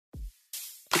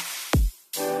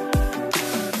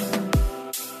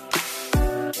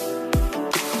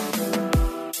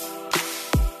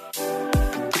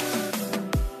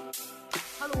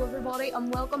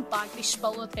and welcome back to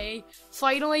Spill the Tea.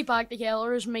 Finally back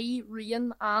together is me, Rian,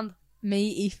 and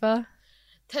me, Aoife.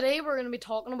 Today we're going to be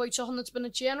talking about something that's been a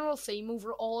general theme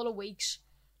over all of the weeks: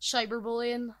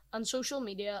 cyberbullying and social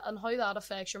media and how that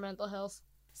affects your mental health.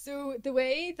 So the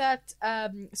way that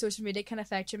social media can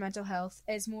affect your mental health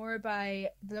is more by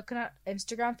looking at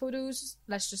Instagram photos.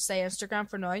 Let's just say Instagram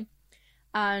for now.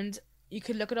 And you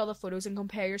could look at all the photos and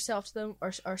compare yourself to them,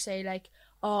 or say like,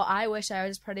 oh, I wish I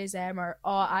was as pretty as them, or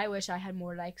oh, I wish I had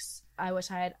more likes. I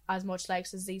wish I had as much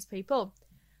likes as these people.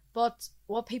 But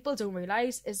what people don't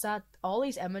realise is that all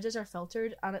these images are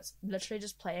filtered and it's literally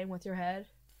just playing with your head.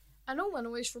 I know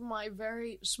anyways from my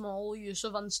very small use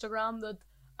of Instagram that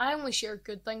I only share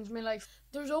good things in my life.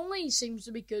 There's only seems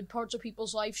to be good parts of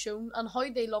people's life shown and how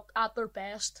they look at their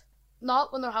best.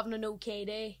 Not when they're having an okay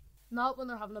day, not when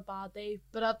they're having a bad day,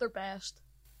 but at their best.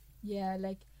 Yeah,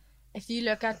 like if you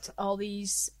look at all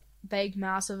these big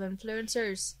massive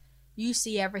influencers, you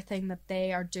see everything that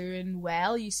they are doing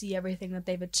well, you see everything that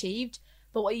they've achieved,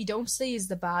 but what you don't see is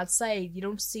the bad side. You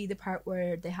don't see the part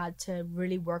where they had to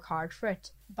really work hard for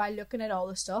it. By looking at all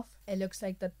the stuff, it looks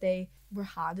like that they were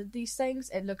handed these things.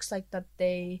 It looks like that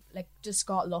they just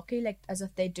got lucky, like as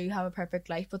if they do have a perfect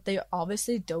life, but they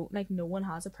obviously don't. Like no one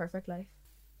has a perfect life.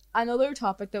 Another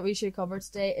topic that we should cover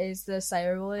today is the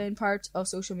cyberbullying part of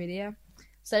social media.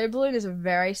 Cyberbullying is a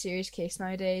very serious case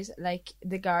nowadays. Like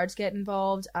the guards get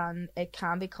involved and it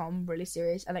can become really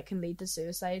serious and it can lead to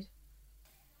suicide.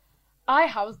 I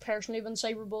have personally been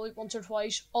cyberbullied once or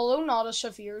twice, although not as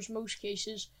severe as most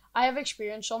cases. I have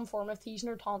experienced some form of teasing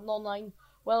or taunting online,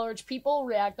 whether it's people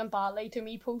reacting badly to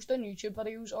me posting YouTube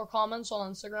videos or comments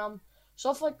on Instagram.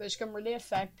 Stuff like this can really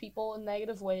affect people in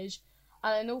negative ways,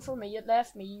 and I know for me it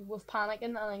left me with panicking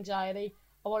and anxiety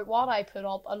about what I put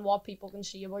up and what people can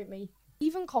see about me.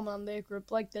 Even coming into a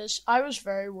group like this, I was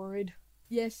very worried.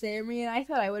 Yeah, same. And I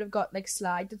thought I would have got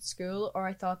slagged at school, or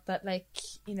I thought that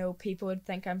people would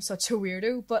think I'm such a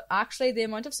weirdo. But actually, the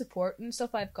amount of support and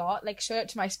stuff I've got, shout out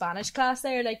to my Spanish class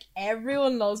there,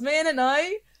 everyone loves me in it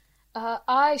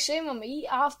now. Same with me.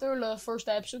 After the first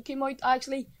episode came out,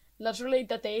 actually, literally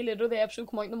the day later the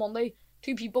episode came out on the Monday,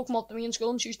 2 people come up to me in school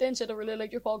on Tuesday and said I really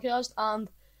liked your podcast. And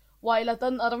while I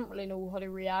didn't really know how to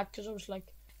react because I was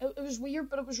it was weird,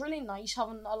 but it was really nice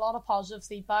having a lot of positive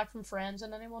feedback from friends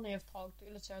and anyone who I've talked to,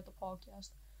 let's say, at the podcast.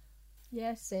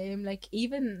 Yeah, same.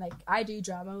 I do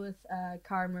drama with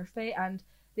Cara Murphy, and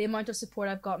the amount of support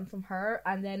I've gotten from her,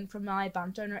 and then from my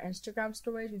banter on her Instagram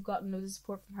stories, we've gotten loads of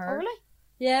support from her. Oh, really?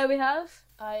 Yeah, we have.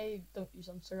 I don't use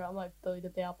Instagram. I've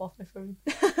deleted the app off my phone.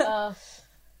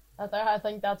 I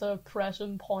think that's a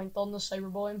pressing point on the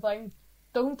cyberbullying thing.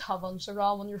 Don't have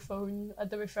Instagram on your phone.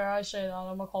 To be fair, I say that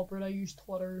I'm a culprit. I use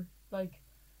Twitter.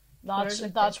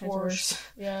 That's worse.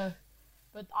 Yeah,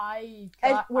 but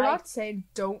we're not saying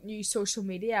don't use social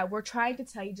media. We're trying to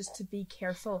tell you just to be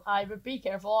careful. But be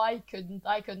careful. I couldn't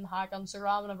hack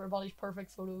Instagram and everybody's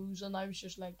perfect photos, and I was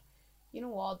just like, you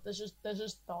know what? This is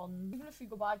done. Even if you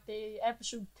go back to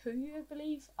episode 2, I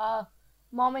believe,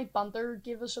 Mommy Banter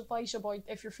gave us advice about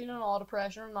if you're feeling a lot of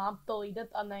pressure and not, delete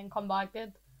it and then come back to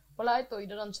it. Well, I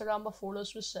deleted Instagram before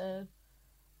this was said.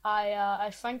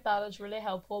 I think that is really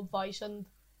helpful advice, and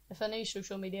if any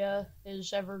social media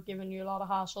is ever giving you a lot of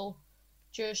hassle,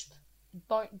 just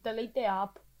delete the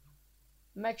app.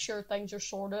 Make sure things are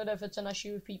sorted if it's an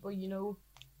issue with people you know,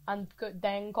 and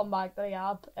then come back to the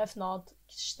app. If not,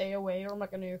 stay away or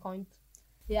make a new account.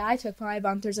 Yeah, I took my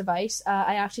banter's advice.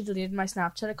 I actually deleted my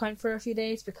Snapchat account for a few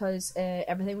days because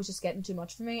everything was just getting too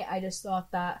much for me. I just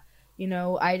thought that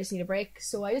I just need a break,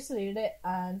 so I just deleted it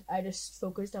and I just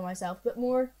focused on myself a bit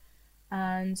more,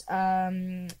 and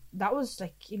that was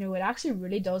it actually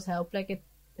really does help. It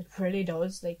really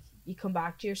does. You come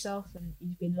back to yourself and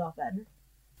you feel a lot better.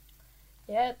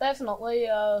 Yeah, definitely.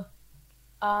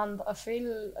 And I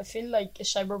feel like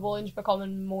cyberbullying is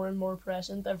becoming more and more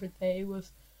present every day with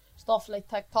stuff like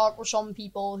TikTok, where some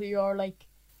people who are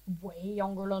way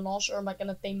younger than us are making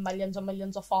it to millions and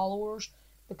millions of followers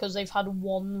because they've had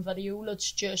one video that's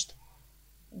just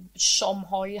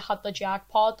somehow hit the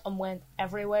jackpot and went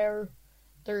everywhere.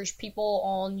 There's people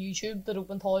on YouTube that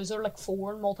open toys, they're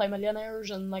foreign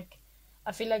multimillionaires, and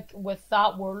I feel like with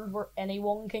that world where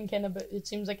anyone can it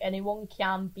seems like anyone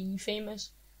can be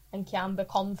famous and can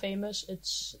become famous,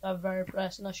 it's a very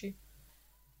pressing issue.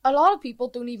 A lot of people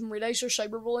don't even realise they're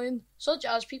cyberbullying, such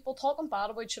as people talking bad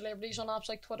about celebrities on apps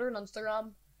like Twitter and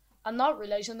Instagram, and not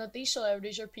realising that these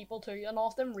celebrities are people too, and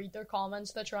often read their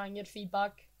comments to try and get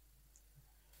feedback.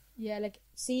 Yeah,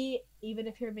 see, even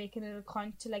if you're making an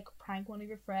account to prank one of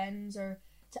your friends or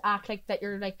to act like that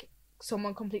you're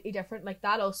someone completely different, like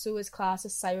that also is classed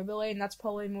as cyberbullying. That's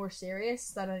probably more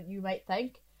serious than you might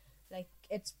think. Like,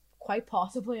 it's quite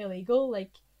possibly illegal.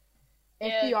 Like,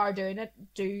 if you are doing it,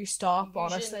 do stop,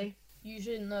 honestly.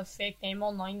 Using a fake name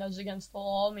online is against the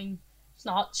law. I mean, it's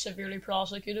not severely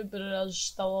prosecuted, but it is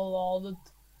still a law that...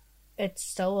 It's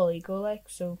still illegal, like,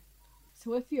 so...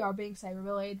 So if you are being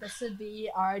cyberbullied, this would be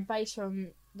our advice from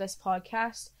this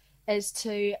podcast, is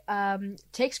to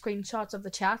take screenshots of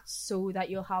the chats so that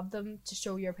you'll have them to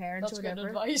show your parents. That's or whatever. Good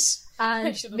advice.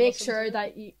 And make sure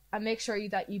that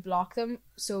you block them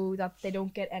so that they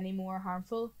don't get any more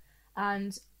harmful.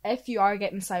 And if you are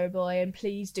getting cyberbullying,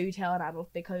 please do tell an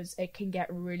adult, because it can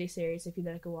get really serious if you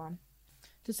let it go on.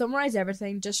 To summarise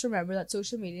everything, just remember that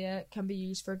social media can be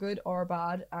used for good or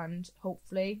bad, and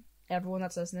hopefully everyone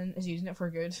that's listening is using it for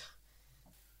good.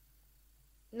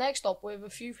 Next up, we have a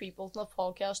few people in the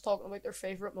podcast talking about their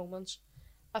favourite moments.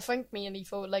 I think me and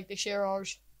Aoife would like to share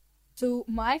ours. So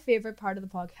my favourite part of the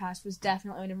podcast was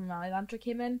definitely whenever Molly Lantern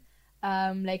came in.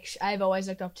 I've always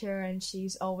looked up to her, and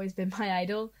she's always been my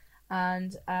idol.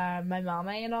 And my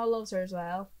mama and all loves her as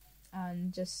well.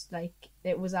 And just, like,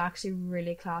 it was actually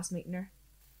really class meeting her.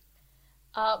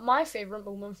 My favourite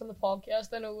moment from the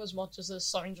podcast, I know as much as this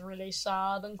sounds really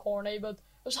sad and corny, but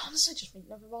it was honestly just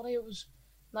meeting everybody. It was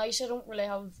nice. I didn't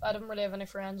really have any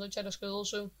friends outside of school,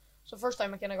 so it's the first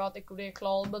time I kind of got to go to a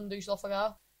club and do stuff like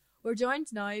that. We're joined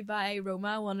now by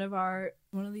Roma, one of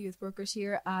the youth workers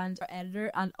here, and our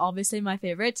editor, and obviously my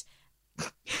favourite.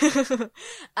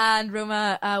 And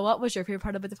Roma, what was your favourite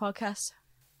part about the podcast?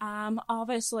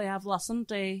 Obviously I've listened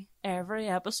to every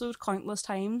episode countless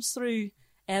times through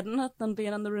editing it and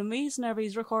being in the roomies whenever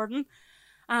he's recording,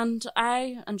 and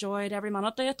I enjoyed every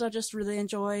minute of it. I just really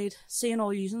enjoyed seeing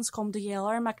all yous come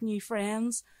together, make new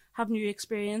friends, have new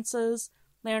experiences,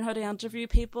 learn how to interview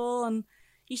people, and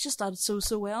he's just did so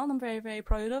well, and I'm very, very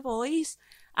proud of all these.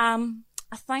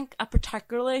 I think I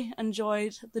particularly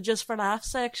enjoyed the Just for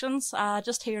Laughs sections.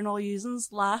 Just hearing all yous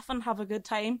laugh and have a good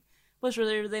time was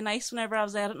really, really nice whenever I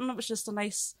was editing. It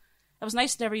was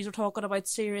nice whenever you were talking about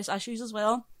serious issues as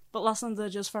well, but listening to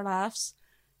Just for Laughs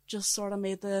just sort of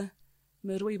made the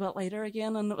mood a wee bit lighter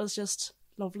again, and it was just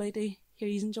lovely to hear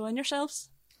you enjoying yourselves.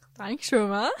 Thanks,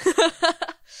 Roma.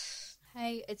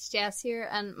 Hey, it's Jess here,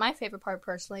 and my favourite part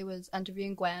personally was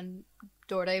interviewing Gwen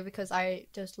Doherty, because I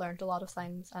just learned a lot of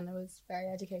things and it was very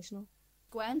educational.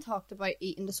 Gwen talked about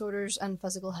eating disorders and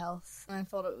physical health, and I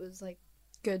thought it was like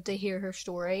good to hear her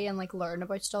story and like learn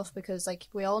about stuff, because like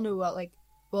we all know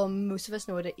what most of us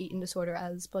know what an eating disorder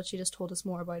is, but she just told us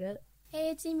more about it. Hey,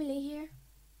 it's Emily here,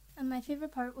 and my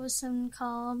favourite part was some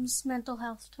Columns mental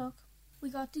health talk. We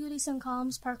got to go to some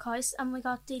Columns Park House, and we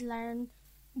got to learn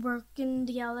working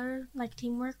together, like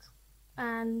teamwork,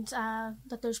 and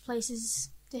that there's places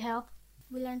to help.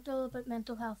 We learned all about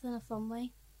mental health in a fun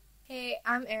way. Hey,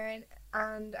 I'm Erin,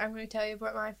 and I'm going to tell you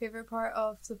about my favourite part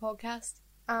of the podcast.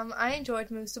 I enjoyed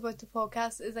most about the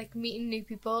podcast is like meeting new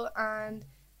people and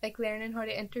like learning how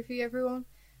to interview everyone.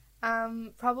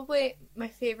 Probably my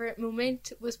favourite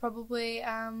moment was probably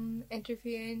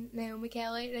interviewing Naomi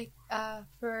Kelly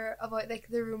for about like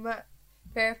the Roma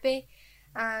therapy,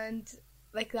 and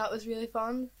like that was really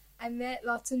fun. I met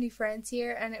lots of new friends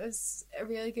here, and it was a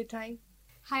really good time.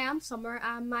 Hi, I'm Summer.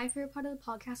 My favourite part of the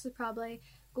podcast was probably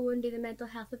going to the mental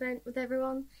health event with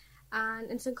everyone, and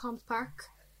in St. Combs Park.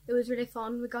 It was really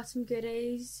fun. We got some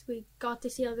goodies, we got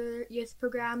to see other youth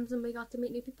programmes, and we got to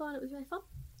meet new people, and it was really fun.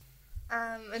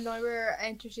 And now we're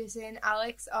introducing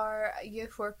Alex, our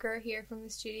youth worker here from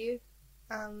the studio,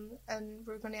 and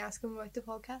we're going to ask him about the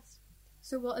podcast.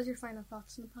 So what is your final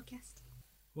thoughts on the podcast?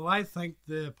 Well, I think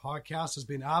the podcast has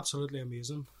been absolutely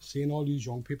amazing. Seeing all these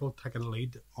young people taking a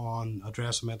lead on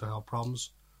addressing mental health problems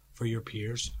for your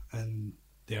peers in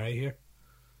the area here.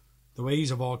 The ways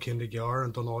have all came together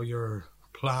and done all your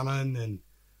planning and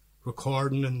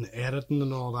recording and editing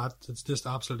and all that. It's just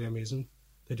absolutely amazing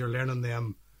that you're learning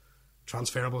them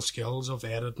transferable skills of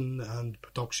editing and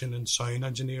production and sound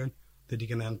engineering that you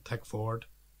can then take forward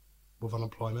with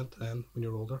unemployment and when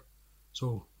you're older.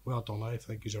 So well done. I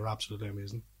think you're absolutely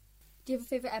amazing. Do you have a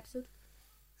favourite episode?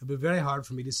 It'd be very hard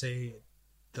for me to say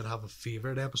that I have a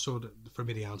favourite episode for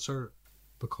me to answer,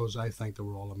 because I think they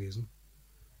were all amazing.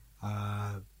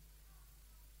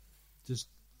 Just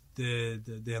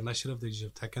the initiative that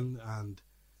you've taken, and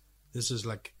this is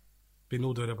like, be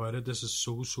no doubt about it, this is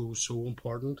so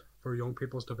important for young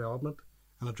people's development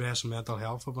and addressing mental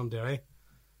health of Derry.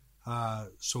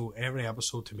 So every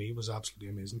episode to me was absolutely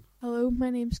amazing. Hello, my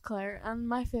name's Claire, and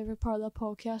my favourite part of the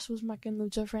podcast was making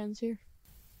loads of friends here.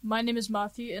 My name is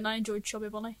Matthew, and I enjoyed Chubby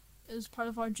Bunny. It was part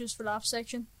of our Just for Laughs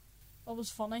section. It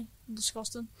was funny and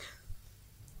disgusting.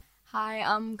 Hi,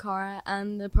 I'm Cara,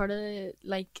 and the part of the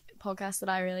podcast that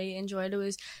I really enjoyed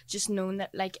was just knowing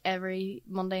that every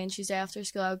Monday and Tuesday after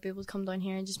school I would be able to come down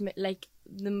here and just most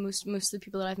of the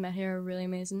people that I've met here are really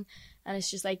amazing, and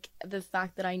it's just the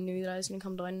fact that I knew that I was going to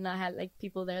come down and I had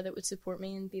people there that would support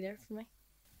me and be there for me.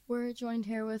 We're joined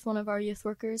here with one of our youth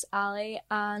workers, Ali,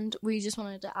 and we just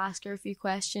wanted to ask her a few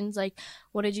questions,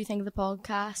 what did you think of the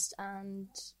podcast, and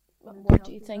what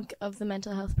do you think of the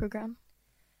mental health programme?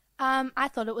 I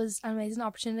thought it was an amazing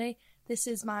opportunity. This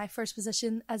is my first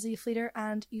position as a youth leader,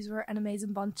 and you were an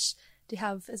amazing bunch to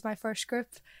have as my first group.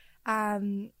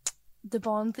 The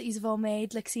bond that you've all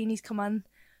made, seeing you's come in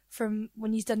from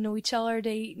when you didn't know each other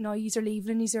to now you's are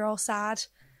leaving and you's are all sad.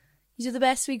 You're the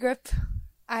best wee group.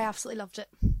 I absolutely loved it.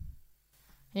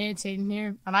 Hey, it's Hayden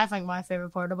here, and I think my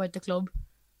favourite part about the club,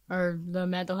 or the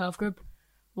mental health group,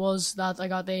 was that I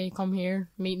got to come here,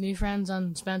 meet new friends,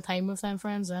 and spend time with them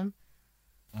friends then.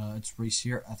 It's Reese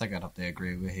here. I think I'd have to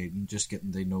agree with Hayden. Just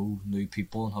getting to know new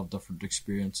people and have different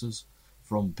experiences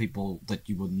from people that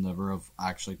you would never have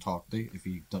actually talked to if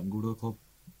you didn't go to the club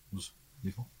was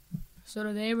beautiful. So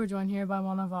today we're joined here by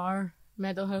one of our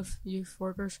mental health youth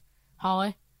workers,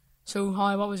 Holly. So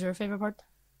Holly, what was your favourite part?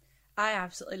 I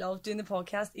absolutely love doing the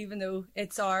podcast, even though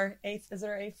it's our eighth, is it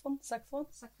our eighth one? Sixth one?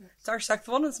 It's our sixth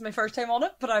one. It's my first time on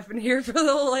it, but I've been here for the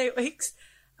whole 8 weeks.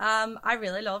 I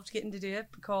really loved getting to do it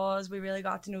because we really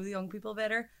got to know the young people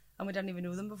better, and we didn't even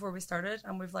know them before we started,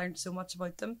 and we've learned so much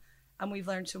about them, and we've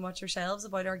learned so much ourselves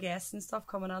about our guests and stuff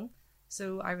coming on.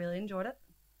 So I really enjoyed it,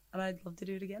 and I'd love to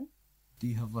do it again. Do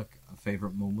you have a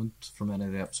favourite moment from any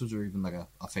of the episodes, or even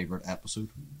a favourite episode?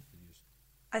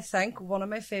 I think one of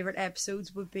my favourite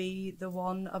episodes would be the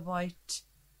one about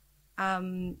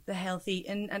the health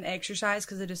eating and exercise,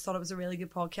 because I just thought it was a really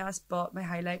good podcast, but my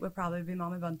highlight would probably be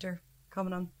Mommy Bunter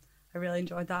coming on. I really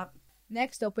enjoyed that.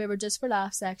 Next up, we were Just for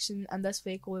Laughs section, and this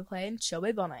week we'll be playing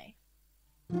Chubby Bunny.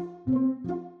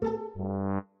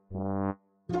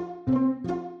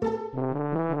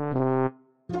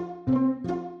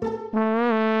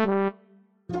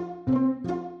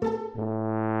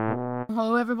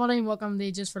 Hello everybody, and welcome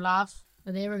to Just for Laugh.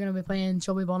 Today we're going to be playing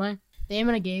Chubby Bunny. The aim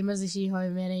of the game is to see how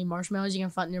many marshmallows you can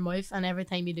fit in your mouth, and every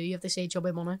time you do you have to say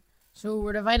Chubby Bunny. So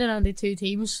we're divided into 2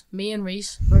 teams, me and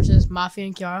Reese versus Matthew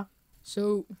and Kiara.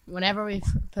 So whenever we've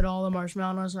put all the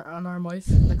marshmallows on our mouth,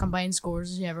 the combined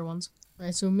scores is whoever wins.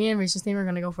 Right, so me and Reese's team are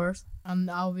going to go first, and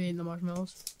I'll be eating the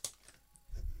marshmallows.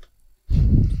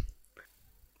 You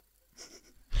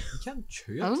can't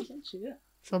chew it. You can't chew it.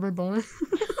 Chubby Bunny.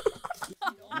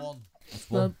 One. That's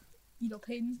one. You know,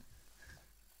 Hayden.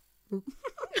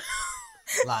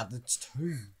 Lad, it's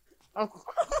 2.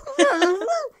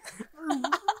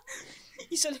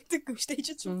 You sound like the ghost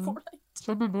agents from Fortnite.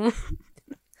 Chubby Bunny.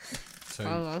 2.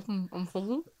 I'm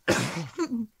full. No,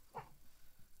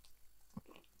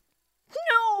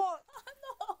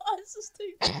 this is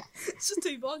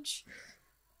too much.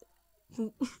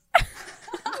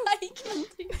 I can't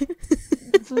do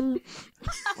it.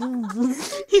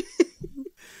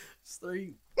 It's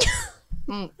 3.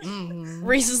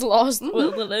 Reese is lost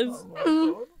will to live.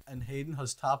 And Hayden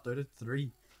has tapped out at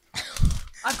 3.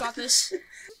 I've got this.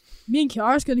 Me and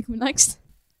Kiara's gonna come next.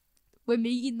 With me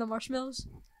eating the marshmallows.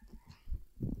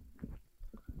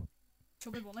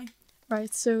 Chubby Bunny.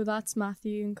 Right, so that's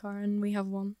Matthew and Karen. We have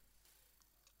 1.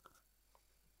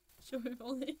 Chubby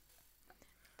Bunny.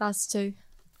 That's 2.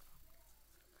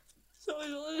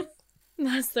 Chubby Bunny.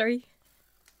 That's 3.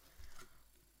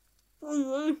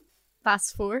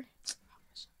 That's 4.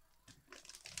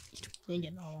 You ain't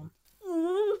getting all one.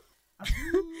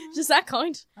 Does that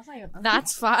count?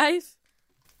 That's 5.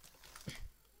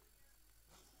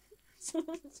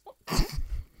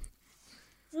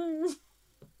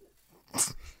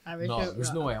 No,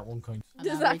 there's no way that one counts.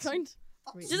 Does that count?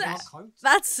 Does that count?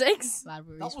 That's 6.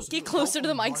 was Get closer to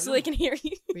the mic so they can hear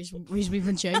you. Reese being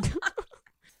chig.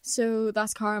 So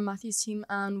that's Cara and Matthew's team,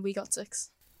 and we got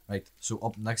 6. Right, so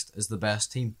up next is the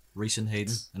best team, Reese and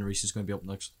Hayden, and Reese is going to be up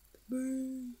next.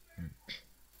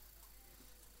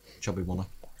 Chubby Bunny.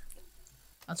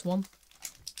 That's 1.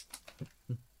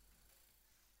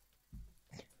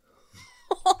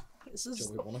 This is.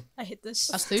 Chubby Bunny. I hate this.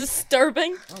 That's 2.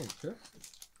 Disturbing. Oh, sure.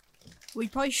 We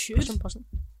probably should. Push him.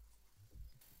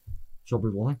 Chubby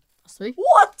Bunny. That's 3.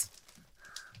 What?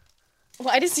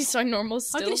 Why does he sound normal How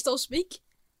still? can he still speak?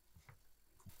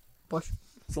 Push.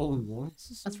 Chubby Bunny.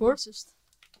 That's 4.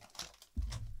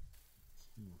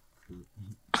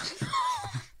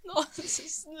 No, this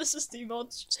is too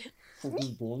much.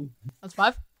 Chubby Bunny. That's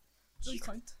 5. You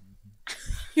count.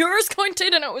 Yours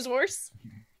counted and it was worse.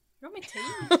 You're on my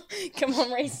team. Come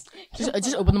on, Reese.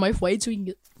 Just open the mouth wide so you can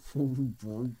get. Chubby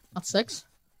Bunny. That's 6.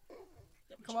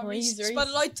 Come on, Reese. Please, Spit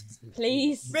it out.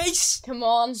 Please. Reese. Come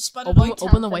on. Spit it Open, out.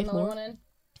 open the Put mouth another more. one in.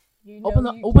 You Open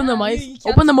know the you open the can. mouth. You can't.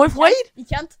 Open the mouth wide. You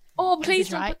can't. Oh, You please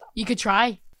could don't try. put that. You could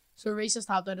try. So Reese has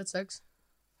tapped out at 6.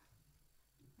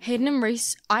 Hayden and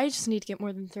Reese, I just need to get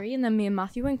more than 3, and then me and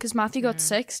Matthew win, because Matthew got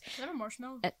 6. Is that a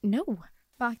marshmallow? No.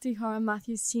 Back to Cara and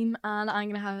Matthew's team, and I'm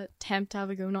going to attempt to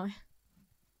have a go now.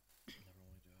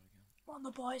 Come on, the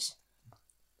boys.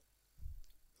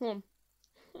 One.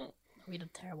 We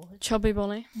did terrible. Chubby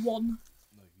Bunny. 1,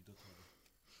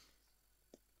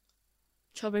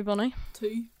 Chubby Bunny.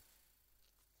 2,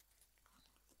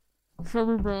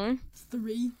 Chubby Bunny.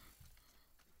 3,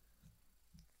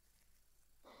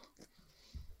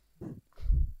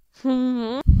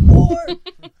 4.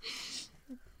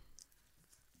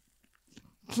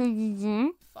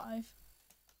 5,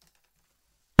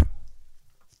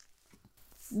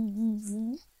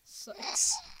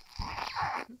 6.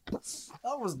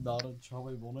 That was not a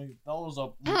chubby bunny. That was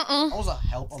a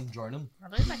help. I'm drowning.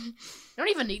 You don't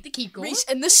even need to keep going. Reese,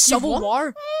 in this civil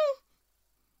war.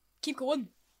 Keep going.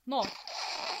 No.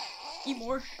 Eat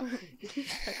more.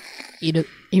 Eat it.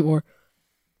 Eat more.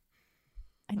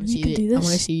 I know I you can do this.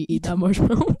 want to see you eat that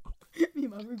marshmallow. Me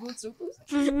and we're going so close.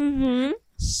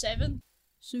 7.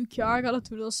 So Kiara got a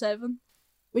total of 7.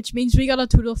 Which means we got a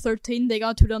total of 13. They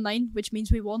got a total of 9. Which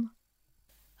means we won.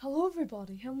 Hello,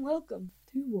 everybody, and welcome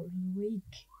to Word of the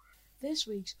Week. This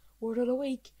week's Word of the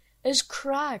Week is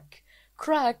crack.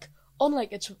 Crack,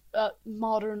 unlike its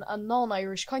modern and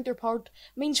non-Irish counterpart,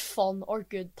 means fun or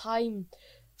good time.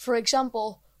 For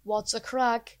example, what's a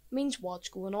crack means what's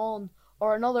going on.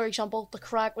 Or another example, the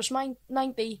crack was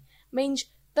 90 means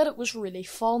that it was really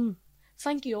fun.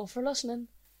 Thank you all for listening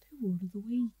to Word of the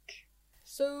Week.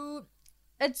 So,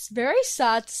 it's very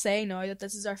sad to say now that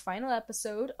this is our final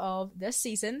episode of this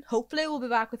season. Hopefully we'll be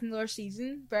back with another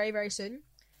season very, very soon.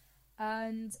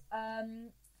 And,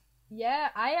 yeah,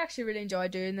 I actually really enjoyed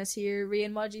doing this here.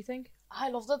 Rian, what do you think? I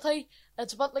love that thing.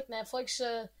 It's a bit like Netflix.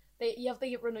 You have to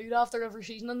get renewed after every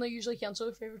season, and they usually cancel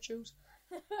their favourite shows.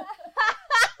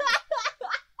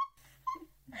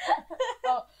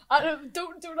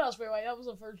 Don't ask me why. That was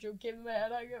the first joke came to my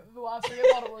head. I forget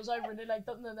what it was. I really liked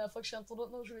it, and then Netflix cancelled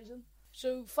it. No reason.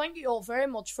 So thank you all very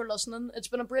much for listening. It's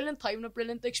been a brilliant time and a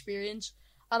brilliant experience,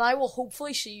 and I will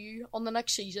hopefully see you on the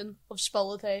next season of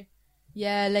Spill the Tea.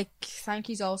 Yeah, thank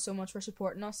you all so much for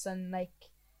supporting us and,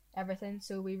 everything.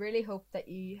 So we really hope that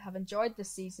you have enjoyed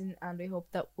this season, and we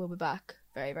hope that we'll be back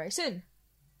very, very soon.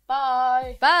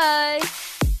 Bye!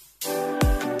 Bye!